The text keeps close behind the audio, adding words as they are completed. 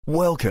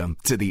Welcome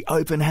to the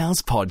Open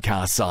House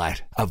podcast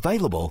site,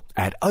 available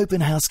at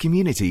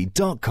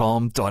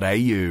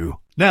openhousecommunity.com.au.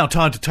 Now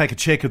time to take a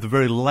check of the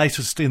very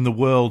latest in the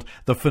world,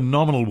 the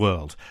phenomenal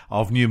world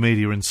of new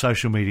media and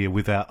social media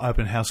with our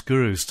Open House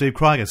guru, Steve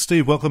Kryger.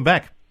 Steve, welcome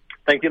back.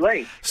 Thank you,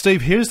 Lee.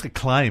 Steve, here's the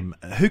claim.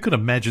 Who could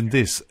imagine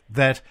this,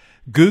 that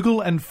Google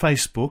and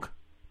Facebook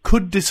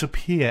could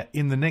disappear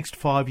in the next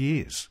 5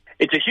 years?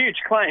 It's a huge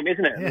claim,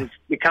 isn't it? Yeah. We've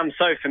become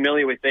so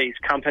familiar with these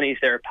companies.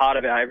 They're a part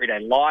of our everyday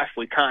life.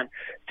 We can't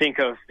think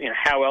of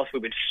how else we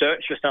would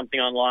search for something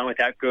online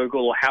without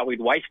Google, or how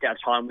we'd waste our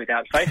time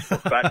without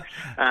Facebook. But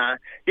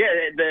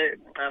the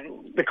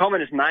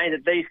comment is made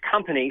that these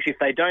companies, if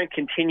they don't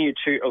continue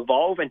to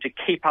evolve and to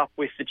keep up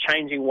with the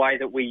changing way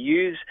that we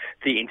use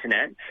the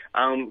internet,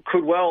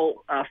 could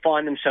well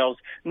find themselves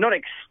not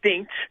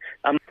extinct,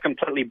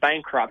 completely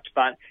bankrupt,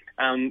 but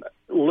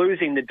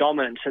losing the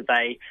dominance that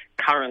they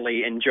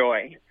currently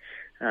enjoy.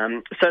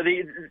 So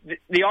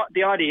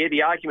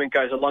the argument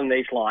goes along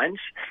these lines.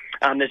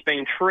 There's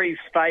been three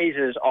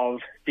phases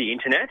of the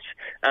internet.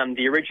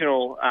 The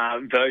original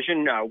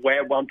version,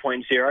 Web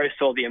 1.0,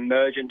 saw the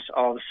emergence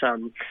of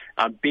some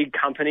big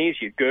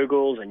companies, your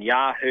Googles and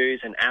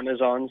Yahoos and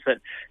Amazons, that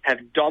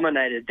have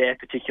dominated their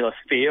particular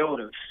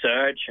field of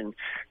search and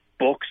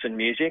books and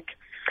music.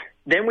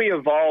 Then we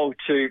evolved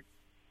to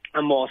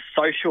a more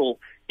social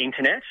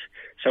internet.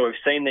 So we've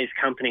seen these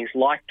companies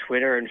like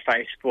Twitter and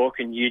Facebook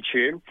and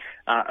YouTube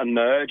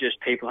emerge as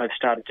people have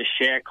started to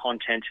share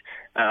content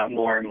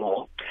more and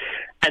more.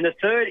 And the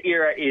third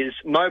era is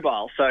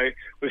mobile. So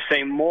we've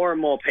seen more and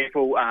more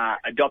people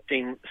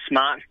adopting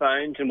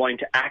smartphones and wanting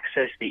to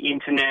access the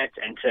internet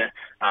and to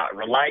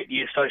relate,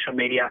 use social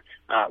media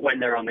when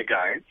they're on the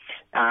go.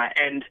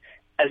 And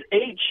as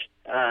each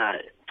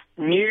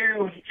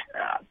new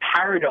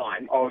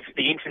paradigm of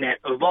the internet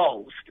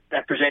evolves,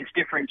 that presents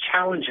different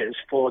challenges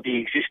for the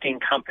existing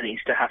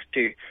companies to have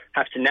to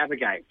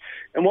navigate.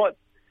 And what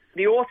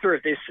the author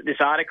of this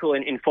article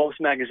in Forbes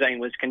magazine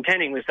was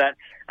contending was that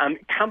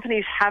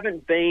companies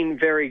haven't been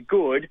very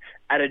good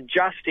at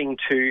adjusting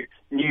to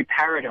new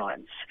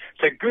paradigms.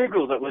 So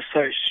Google, that was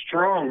so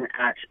strong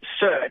at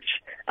search,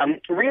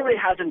 really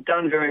hasn't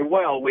done very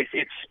well with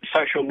its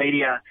social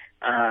media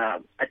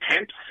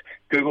attempts,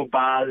 Google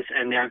Buzz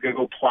and now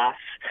Google Plus.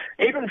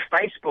 Even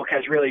Facebook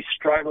has really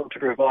struggled to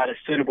provide a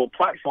suitable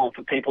platform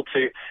for people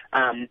to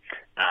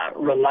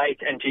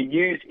relate and to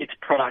use its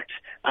product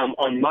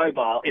on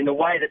mobile in the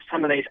way that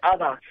some of these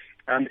other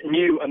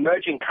new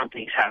emerging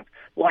companies have,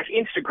 like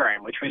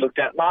Instagram, which we looked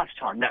at last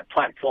time, that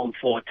platform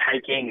for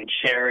taking and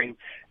sharing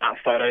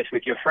photos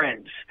with your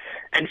friends.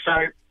 And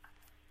so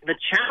the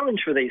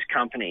challenge for these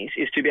companies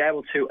is to be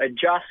able to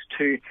adjust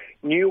to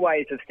new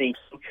ways of thinking,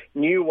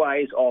 new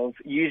ways of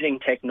using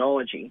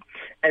technology.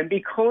 And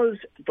because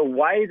the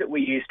way that we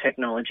use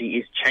technology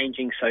is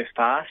changing so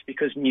fast,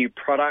 because new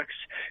products,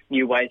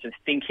 new ways of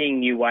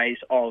thinking, new ways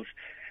of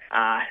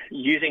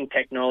using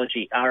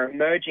technology are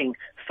emerging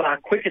far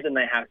quicker than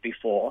they have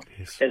before,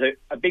 yes, there's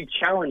a big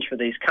challenge for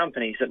these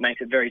companies that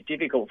makes it very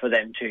difficult for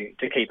them to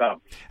keep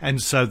up.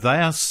 And so they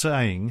are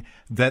saying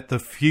that the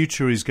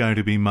future is going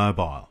to be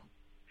mobile.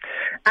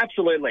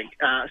 Absolutely.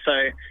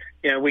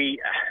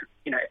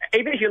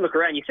 Even if you look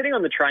around, you're sitting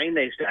on the train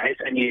these days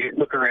and you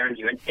look around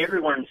you and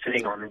everyone's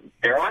sitting on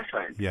their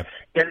iPhone. Yep.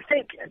 And I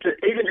think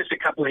even just a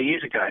couple of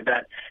years ago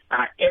that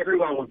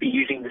everyone would be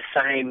using the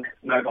same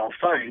mobile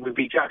phone would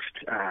be just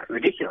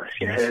ridiculous.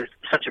 Yes. There's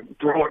such a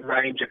broad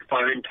range of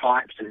phone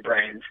types and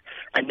brands.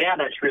 And now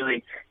that's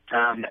really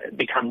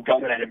become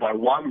dominated by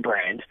one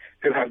brand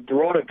who have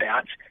brought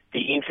about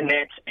the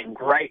internet and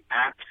great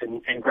apps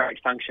and great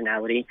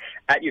functionality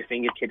at your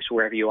fingertips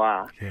wherever you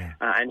are. Yeah.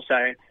 And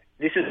so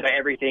this is where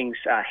everything's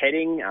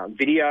heading.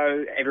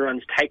 Video,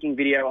 everyone's taking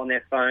video on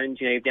their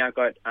phones. You've now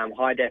got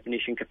high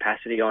definition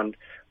capacity on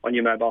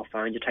your mobile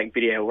phone to take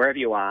video wherever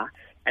you are,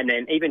 and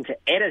then even to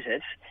edit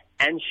it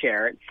and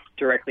share it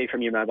directly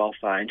from your mobile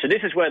phone. So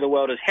this is where the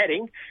world is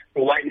heading.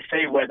 We'll wait and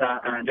see whether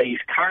these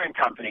current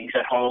companies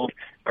that hold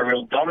a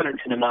real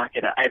dominance in the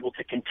market are able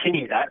to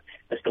continue that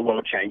as the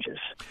world changes.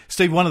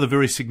 Steve, one of the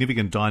very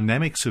significant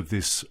dynamics of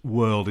this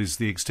world is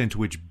the extent to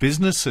which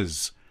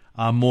businesses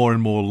are more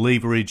and more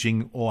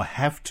leveraging or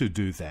have to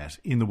do that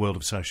in the world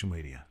of social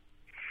media.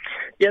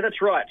 Yeah,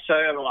 that's right.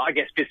 So I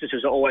guess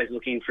businesses are always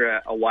looking for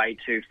a way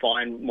to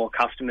find more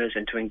customers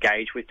and to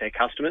engage with their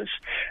customers.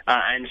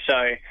 And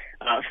so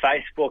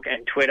Facebook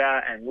and Twitter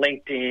and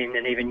LinkedIn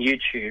and even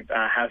YouTube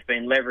have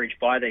been leveraged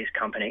by these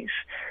companies.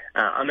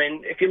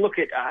 If you look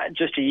at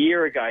just a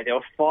year ago, there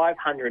were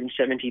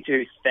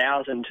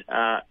 572,000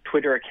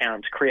 Twitter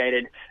accounts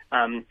created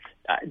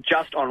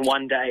just on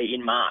one day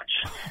in March.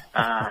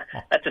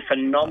 That's a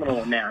phenomenal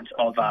amount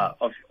of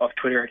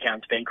Twitter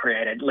accounts being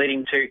created,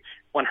 leading to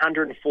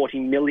 140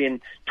 million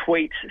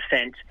tweets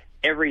sent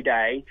every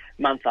day,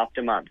 month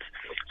after month.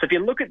 So if you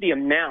look at the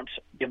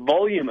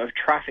volume of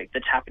traffic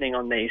that's happening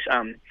on these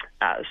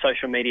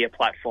social media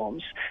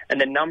platforms and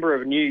the number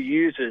of new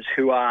users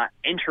who are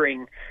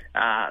entering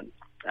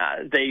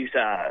these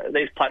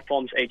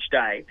platforms each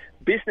day,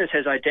 business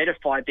has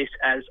identified this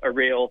as a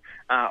real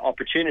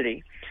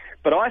opportunity.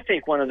 But I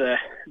think one of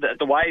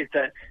the ways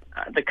that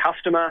the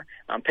customer,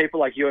 people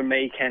like you and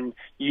me, can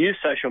use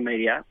social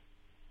media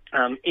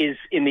is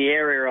in the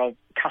area of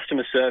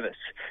customer service.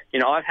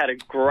 I've had a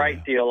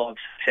great deal of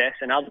success,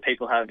 and other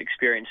people have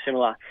experienced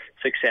similar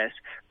success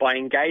by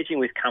engaging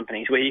with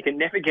companies where you can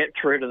never get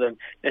through to them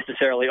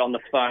necessarily on the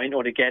phone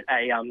or to get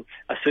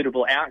a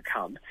suitable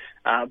outcome.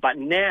 But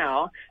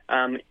now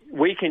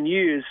we can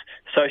use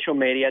social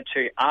media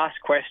to ask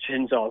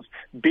questions of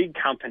big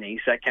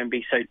companies that can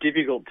be so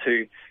difficult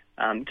to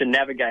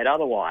navigate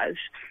otherwise.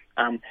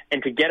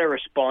 And to get a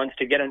response,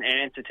 to get an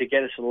answer, to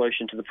get a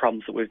solution to the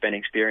problems that we've been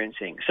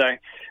experiencing. So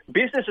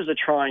businesses are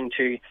trying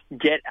to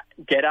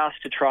get us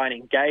to try and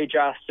engage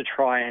us, to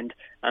try and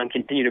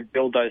continue to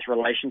build those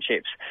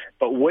relationships.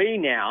 But we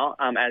now,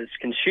 as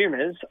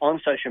consumers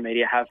on social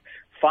media, have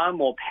far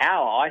more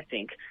power, I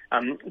think,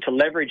 to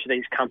leverage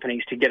these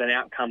companies to get an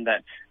outcome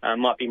that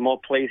might be more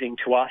pleasing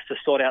to us, to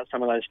sort out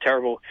some of those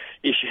terrible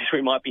issues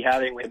we might be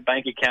having with a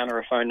bank account or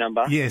a phone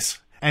number. Yes,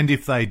 and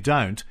if they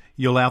don't,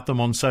 you'll out them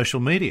on social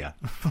media.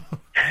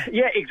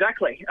 Yeah,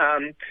 exactly.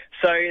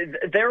 So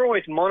they're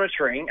always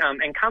monitoring,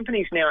 and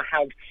companies now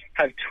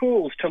have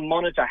tools to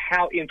monitor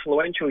how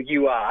influential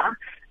you are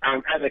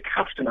as a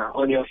customer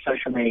on your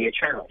social media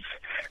channels.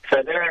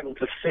 So they're able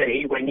to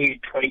see when you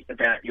tweet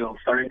about your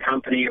phone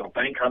company or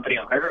bank company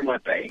or whoever it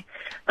might be,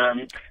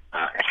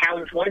 how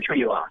influential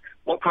you are,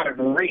 what kind of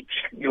reach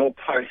your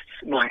posts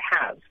might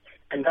have.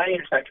 And they,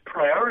 in fact,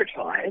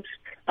 prioritise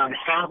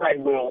how they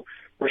will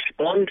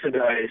respond to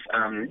those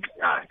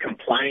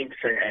complaints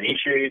and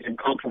issues and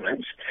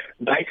compliments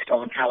based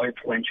on how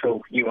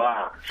influential you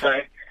are. So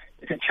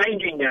it's a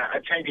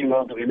changing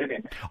world that we live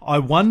in. I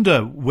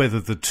wonder whether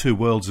the two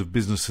worlds of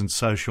business and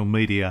social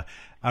media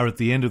are at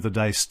the end of the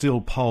day still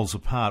poles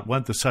apart.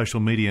 Won't the social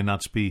media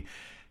nuts be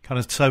kind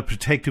of so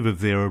protective of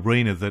their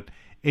arena that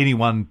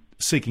anyone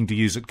seeking to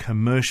use it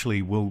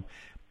commercially will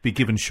be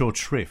given short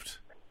shrift?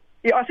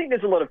 Yeah, I think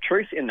there's a lot of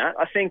truth in that.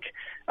 I think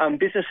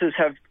businesses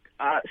have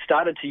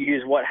started to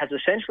use what has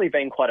essentially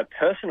been quite a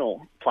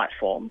personal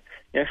platform.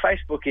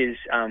 Facebook is,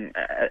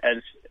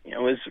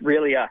 was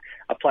really a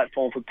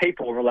platform for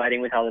people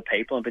relating with other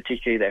people, and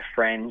particularly their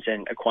friends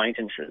and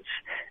acquaintances.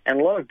 And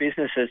a lot of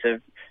businesses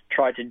have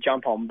tried to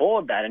jump on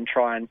board that and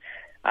try and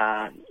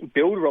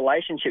build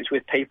relationships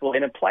with people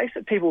in a place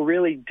that people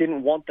really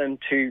didn't want them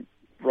to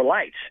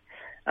relate.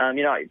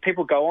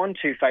 People go on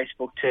to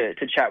Facebook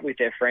to chat with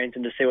their friends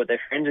and to see what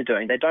their friends are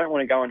doing. They don't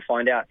want to go and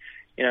find out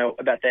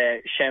about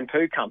their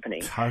shampoo company,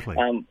 totally.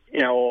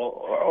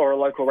 Or a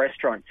local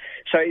restaurant.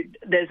 So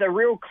there's a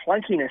real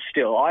clunkiness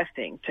still, I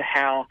think, to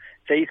how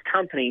these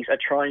companies are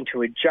trying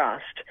to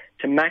adjust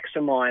to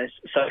maximise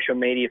social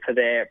media for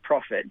their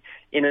profit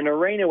in an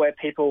arena where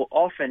people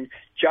often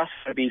just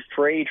want to be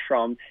freed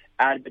from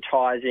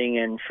advertising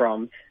and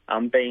from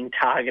being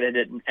targeted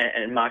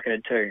and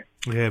marketed to.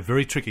 Yeah,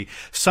 very tricky.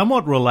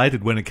 Somewhat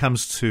related when it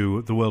comes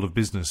to the world of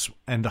business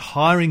and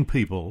hiring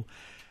people.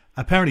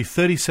 Apparently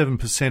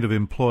 37% of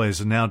employers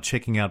are now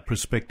checking out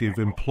prospective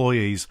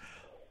employees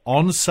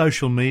on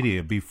social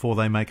media before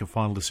they make a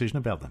final decision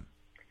about them.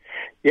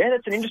 Yeah,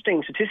 that's an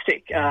interesting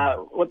statistic,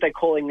 what they're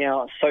calling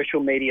now social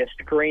media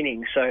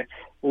screening. So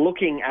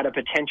looking at a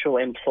potential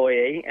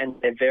employee and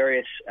their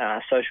various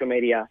social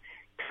media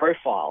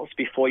profiles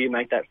before you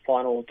make that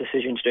final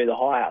decision to do the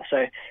hire.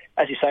 So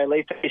as you say,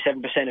 Lee,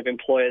 37% of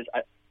employers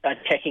are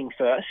checking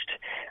first,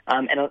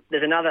 and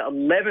there's another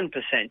 11%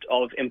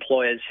 of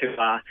employers who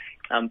are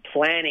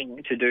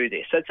planning to do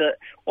this. So it's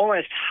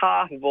almost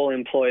half of all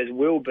employers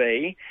will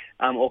be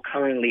or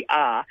currently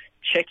are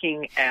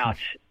checking out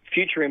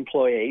future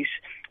employees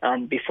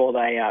before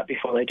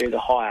they do the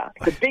hire.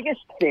 The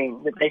biggest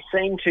thing that they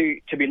seem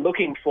to be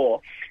looking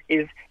for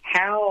is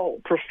how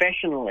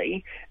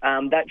professionally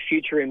that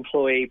future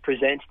employee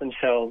presents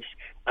themselves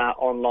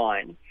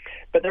online.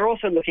 But they're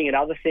also looking at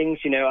other things,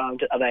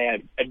 are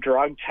they a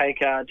drug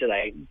taker? Do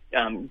they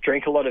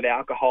drink a lot of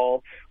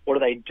alcohol? What do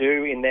they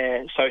do in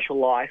their social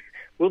life?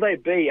 Will they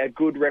be a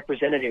good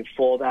representative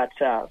for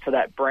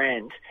that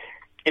brand?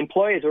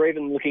 Employers are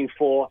even looking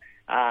for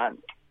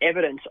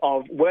evidence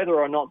of whether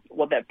or not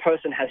what that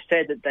person has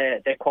said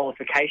that their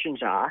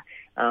qualifications are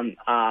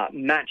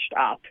matched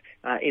up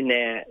in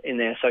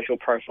their social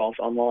profiles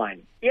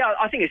online. Yeah,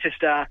 I think it's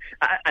just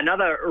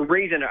another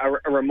reason,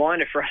 a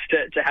reminder for us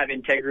to have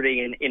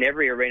integrity in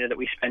every arena that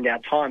we spend our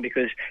time,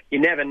 because you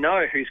never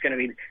know who's going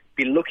to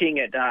be looking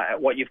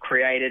at what you've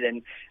created,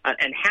 and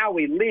how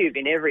we live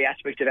in every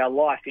aspect of our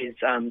life is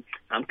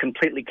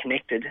completely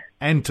connected.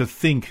 And to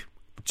think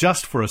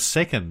just for a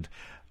second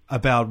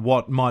about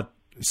what might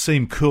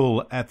seem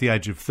cool at the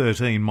age of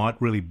 13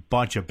 might really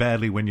bite you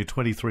badly when you're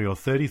 23 or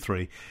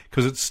 33,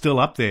 because it's still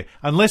up there.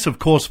 Unless, of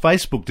course,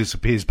 Facebook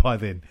disappears by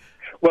then.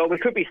 Well, we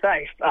could be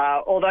safe,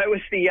 although it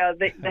was the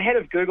head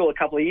of Google a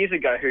couple of years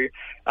ago who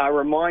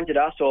reminded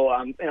us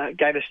or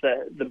gave us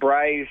the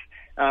brave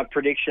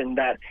prediction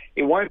that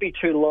it won't be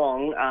too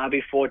long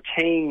before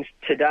teams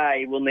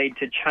today will need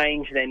to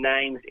change their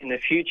names in the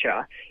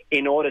future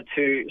in order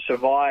to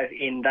survive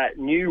in that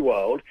new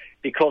world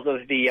because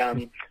of the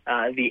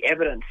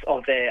evidence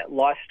of their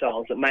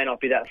lifestyles that may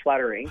not be that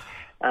flattering.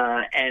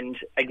 And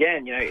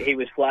again, he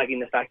was flagging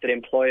the fact that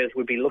employers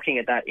would be looking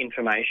at that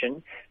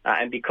information,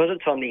 and because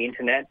it's on the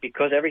internet,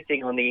 because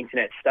everything on the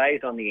internet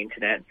stays on the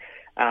internet,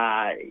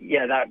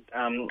 that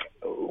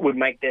would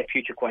make their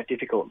future quite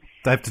difficult.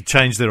 They have to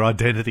change their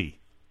identity.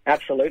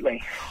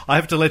 Absolutely. I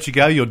have to let you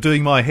go. You're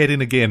doing my head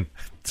in again.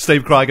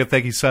 Steve Kryger,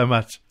 thank you so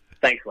much.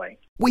 Thanks, Lee.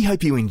 We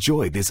hope you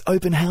enjoyed this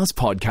Open House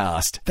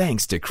podcast,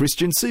 thanks to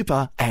Christian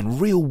Super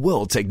and Real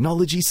World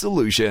Technology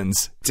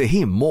Solutions. To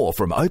hear more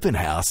from Open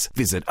House,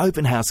 visit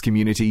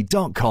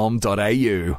openhousecommunity.com.au.